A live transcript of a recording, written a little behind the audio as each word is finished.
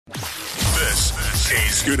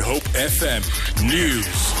is Good Hope FM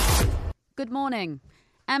News. Good morning.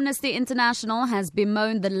 Amnesty International has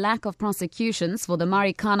bemoaned the lack of prosecutions for the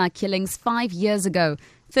Marikana killings 5 years ago.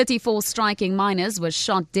 34 striking miners were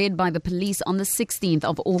shot dead by the police on the 16th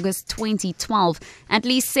of August 2012. At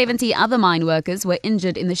least 70 other mine workers were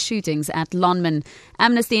injured in the shootings at Lonmin.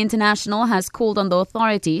 Amnesty International has called on the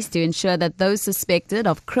authorities to ensure that those suspected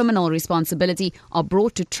of criminal responsibility are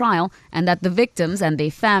brought to trial and that the victims and their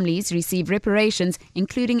families receive reparations,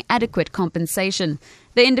 including adequate compensation.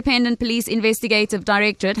 The Independent Police Investigative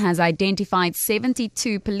Directorate has identified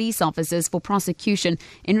 72 police officers for prosecution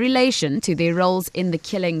in relation to their roles in the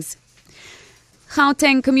killings.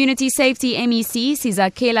 Gauteng Community Safety MEC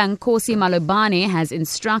Sizakela Nkosi Malobane has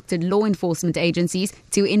instructed law enforcement agencies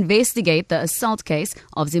to investigate the assault case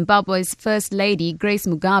of Zimbabwe's First Lady Grace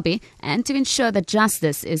Mugabe and to ensure that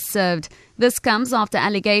justice is served. This comes after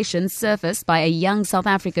allegations surfaced by a young South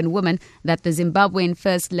African woman that the Zimbabwean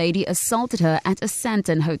First Lady assaulted her at a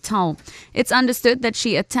Sandton hotel. It's understood that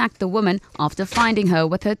she attacked the woman after finding her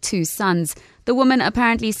with her 2 sons. The woman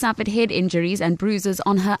apparently suffered head injuries and bruises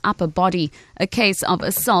on her upper body. A case of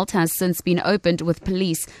assault has since been opened with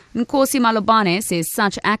police. Nkosi Malobane says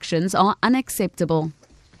such actions are unacceptable.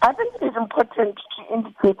 I think it is important to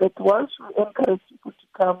indicate that once we encourage people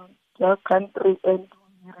to come to our country and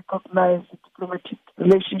we recognize the diplomatic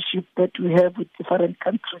relationship that we have with different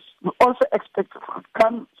countries, we also expect people to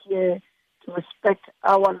come here to respect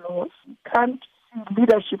our laws. We can't see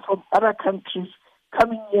leadership from other countries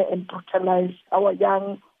coming here and brutalize our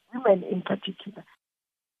young women in particular.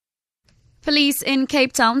 Police in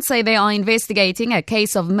Cape Town say they are investigating a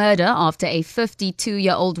case of murder after a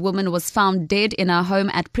 52-year-old woman was found dead in her home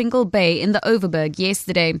at Pringle Bay in the Overberg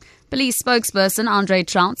yesterday. Police spokesperson Andre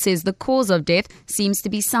Trout says the cause of death seems to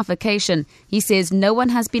be suffocation. He says no one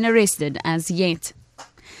has been arrested as yet.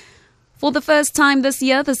 For the first time this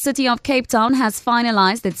year, the city of Cape Town has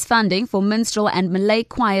finalized its funding for minstrel and Malay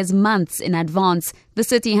choirs months in advance. The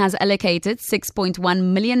city has allocated 6.1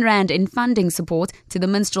 million rand in funding support to the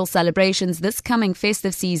minstrel celebrations this coming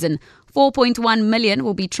festive season. 4.1 million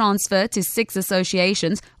will be transferred to 6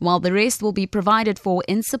 associations, while the rest will be provided for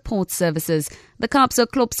in support services. The Kaapse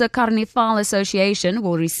Klopse Carnival Association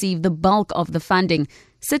will receive the bulk of the funding.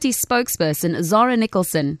 City spokesperson Zara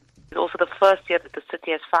Nicholson. It's also the first year that the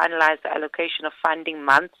city has finalized the allocation of funding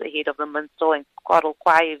months ahead of the minstrel and choral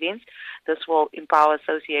choir events. This will empower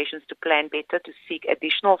associations to plan better, to seek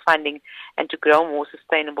additional funding, and to grow more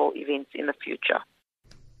sustainable events in the future.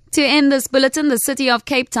 To end this bulletin, the City of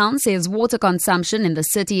Cape Town says water consumption in the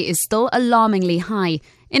city is still alarmingly high.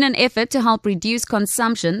 In an effort to help reduce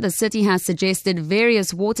consumption, the city has suggested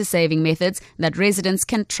various water-saving methods that residents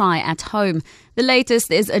can try at home. The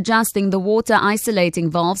latest is adjusting the water isolating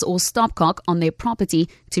valves or stopcock on their property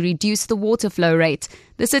to reduce the water flow rate.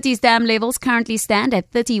 The city's dam levels currently stand at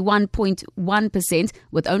 31.1%,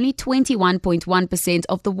 with only 21.1%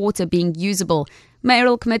 of the water being usable.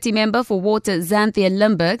 Mayoral Committee member for Water Xanthia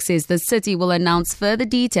Limburg says the city will announce further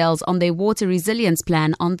details on their water resilience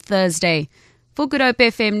plan on Thursday. For Good Hope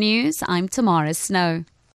FM News, I'm Tamara Snow.